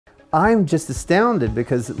I'm just astounded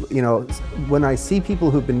because, you know, when I see people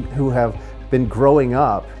who have been growing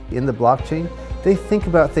up in the blockchain, they think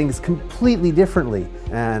about things completely differently.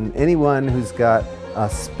 And anyone who's got a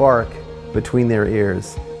spark between their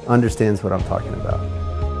ears understands what I'm talking about.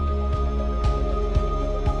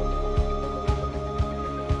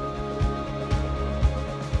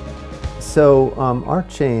 So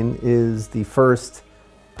RChain is the first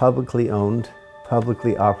publicly owned,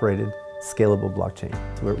 publicly operated, scalable blockchain.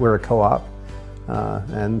 So we're a co-op,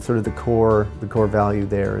 and sort of the core value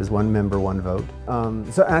there is one member, one vote.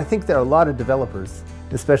 So I think there are a lot of developers,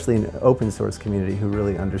 especially in the open source community, who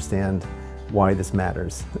really understand why this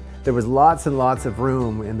matters. There was lots and lots of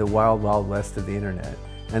room in the wild, wild west of the internet.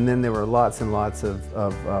 And then there were lots and lots of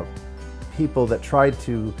people that tried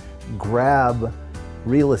to grab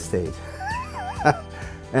real estate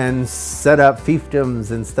and set up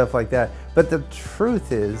fiefdoms and stuff like that. But the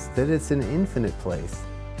truth is that it's an infinite place.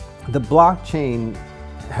 The blockchain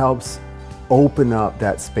helps open up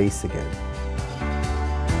that space again.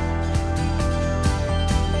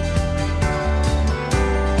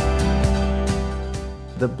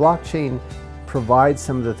 The blockchain provides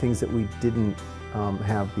some of the things that we didn't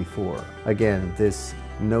have before. Again, this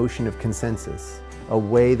notion of consensus, a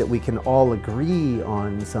way that we can all agree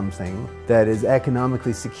on something that is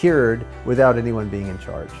economically secured without anyone being in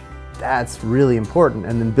charge. That's really important.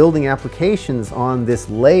 And then building applications on this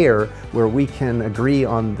layer where we can agree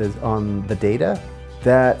on the data,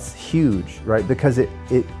 that's huge, right? Because it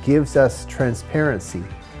gives us transparency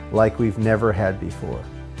like we've never had before.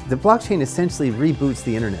 The blockchain essentially reboots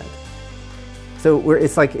the internet. So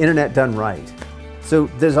it's like internet done right. So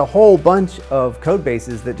there's a whole bunch of code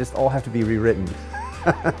bases that just all have to be rewritten,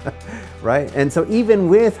 right? And so even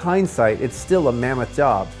with hindsight, it's still a mammoth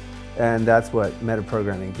job. And that's what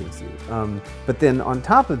metaprogramming gives you. But then on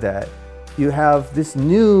top of that, you have this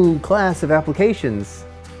new class of applications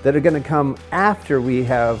that are going to come after we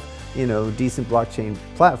have, you know, decent blockchain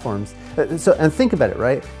platforms. And think about it,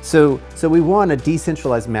 right? So we want a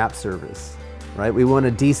decentralized map service, right? We want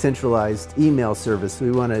a decentralized email service.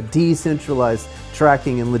 We want a decentralized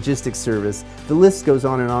tracking and logistics service. The list goes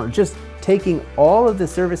on and on. Just taking all of the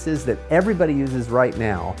services that everybody uses right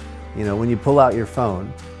now, you know, when you pull out your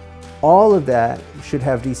phone, all of that should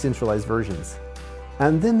have decentralized versions.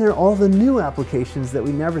 And then there are all the new applications that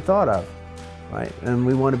we never thought of, right? And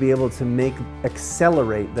we want to be able to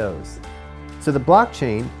accelerate those. So the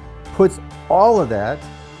blockchain puts all of that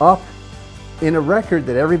up in a record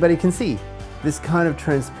that everybody can see. This kind of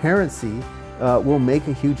transparency will make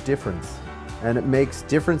a huge difference. And it makes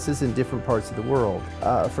differences in different parts of the world.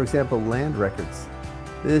 For example, land records.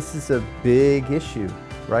 This is a big issue,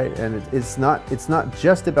 right? And it's not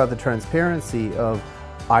just about the transparency of,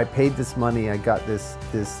 I paid this money, I got this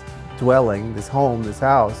dwelling, this home, this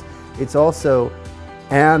house. It's also,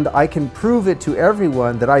 and I can prove it to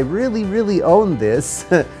everyone that I really, really own this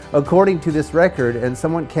according to this record, and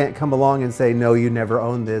someone can't come along and say, no, you never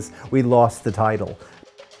owned this, we lost the title.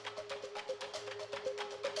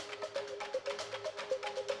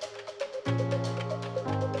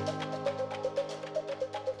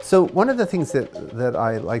 So one of the things that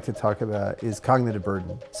I like to talk about is cognitive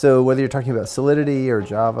burden. So whether you're talking about Solidity or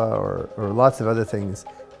Java or lots of other things,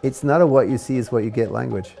 it's not a what you see is what you get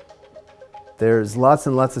language. There's lots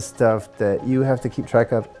and lots of stuff that you have to keep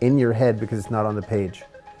track of in your head because it's not on the page.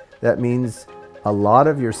 That means a lot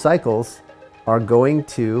of your cycles are going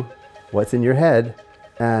to what's in your head,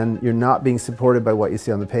 and you're not being supported by what you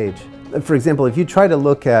see on the page. For example, if you try to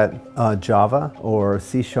look at Java or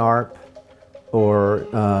C# or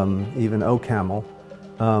even OCaml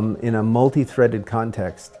in a multi-threaded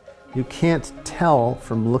context, you can't tell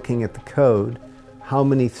from looking at the code how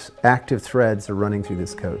many active threads are running through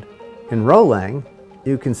this code. In Rholang,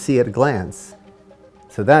 you can see at a glance.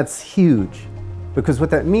 So that's huge, because what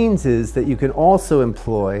that means is that you can also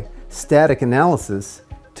employ static analysis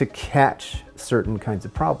to catch certain kinds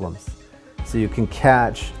of problems. So you can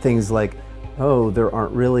catch things like, oh, there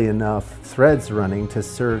aren't really enough threads running to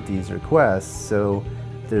serve these requests, so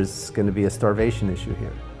there's going to be a starvation issue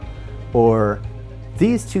here. Or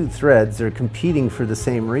these two threads are competing for the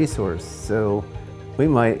same resource, so we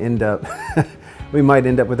might end up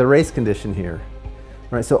with a race condition here.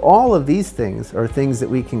 Right? So all of these things are things that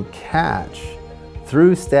we can catch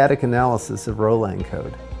through static analysis of Rholang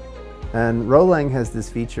code. And Rholang has this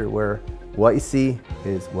feature where what you see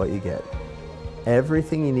is what you get.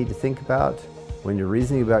 Everything you need to think about when you're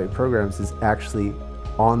reasoning about your programs is actually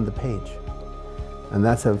on the page. And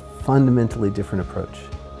that's a fundamentally different approach.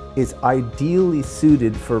 It's ideally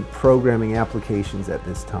suited for programming applications at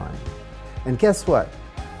this time. And guess what?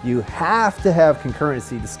 You have to have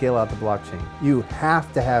concurrency to scale out the blockchain. You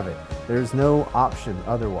have to have it. There's no option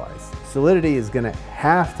otherwise. Solidity is going to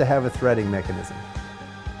have a threading mechanism,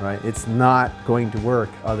 right? It's not going to work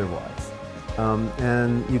otherwise.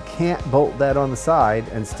 And you can't bolt that on the side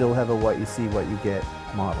and still have a what you see, what you get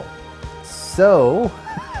model. So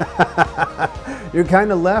you're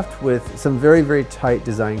kind of left with some very, very tight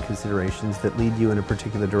design considerations that lead you in a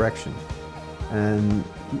particular direction. And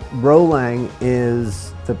Rholang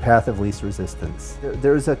is the path of least resistance.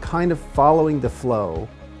 There's a kind of following the flow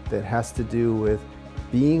that has to do with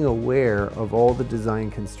being aware of all the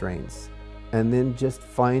design constraints and then just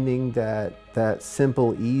finding that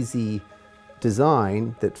simple, easy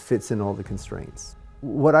design that fits in all the constraints.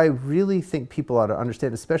 What I really think people ought to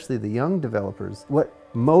understand, especially the young developers, what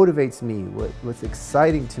motivates me, what's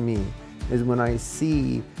exciting to me is when I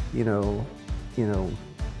see,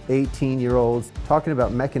 18-year-olds talking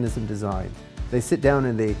about mechanism design. They sit down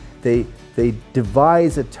and they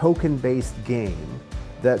devise a token-based game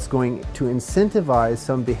that's going to incentivize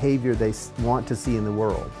some behavior they want to see in the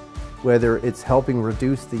world. Whether it's helping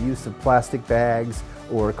reduce the use of plastic bags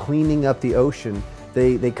or cleaning up the ocean,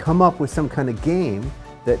 they come up with some kind of game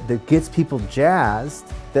that gets people jazzed,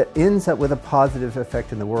 that ends up with a positive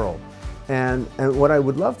effect in the world. And what I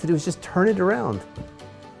would love to do is just turn it around.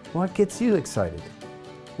 What gets you excited?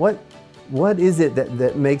 What is it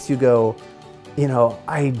that makes you go,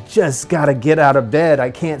 I just gotta get out of bed, I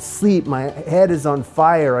can't sleep, my head is on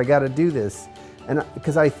fire, I gotta do this. And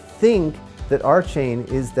because I think that RChain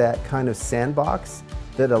is that kind of sandbox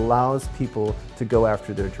that allows people to go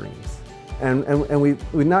after their dreams. And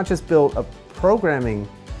we not just built a programming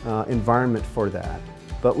environment for that,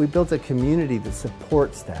 but we built a community that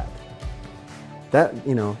supports that. That,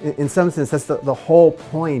 in some sense, that's the whole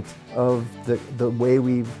point of the way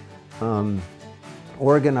we've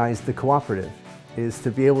organized the cooperative, is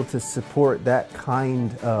to be able to support that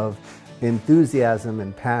kind of enthusiasm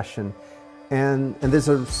and passion. And there's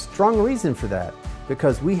a strong reason for that,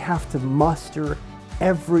 because we have to muster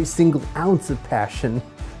every single ounce of passion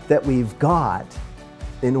that we've got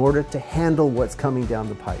in order to handle what's coming down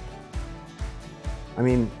the pipe. I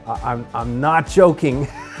mean, I'm not joking.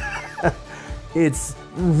 It's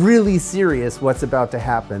really serious what's about to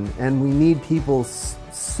happen, and we need people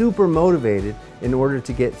super motivated in order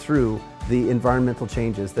to get through the environmental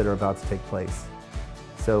changes that are about to take place.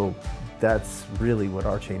 So that's really what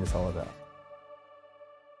RChain is all about.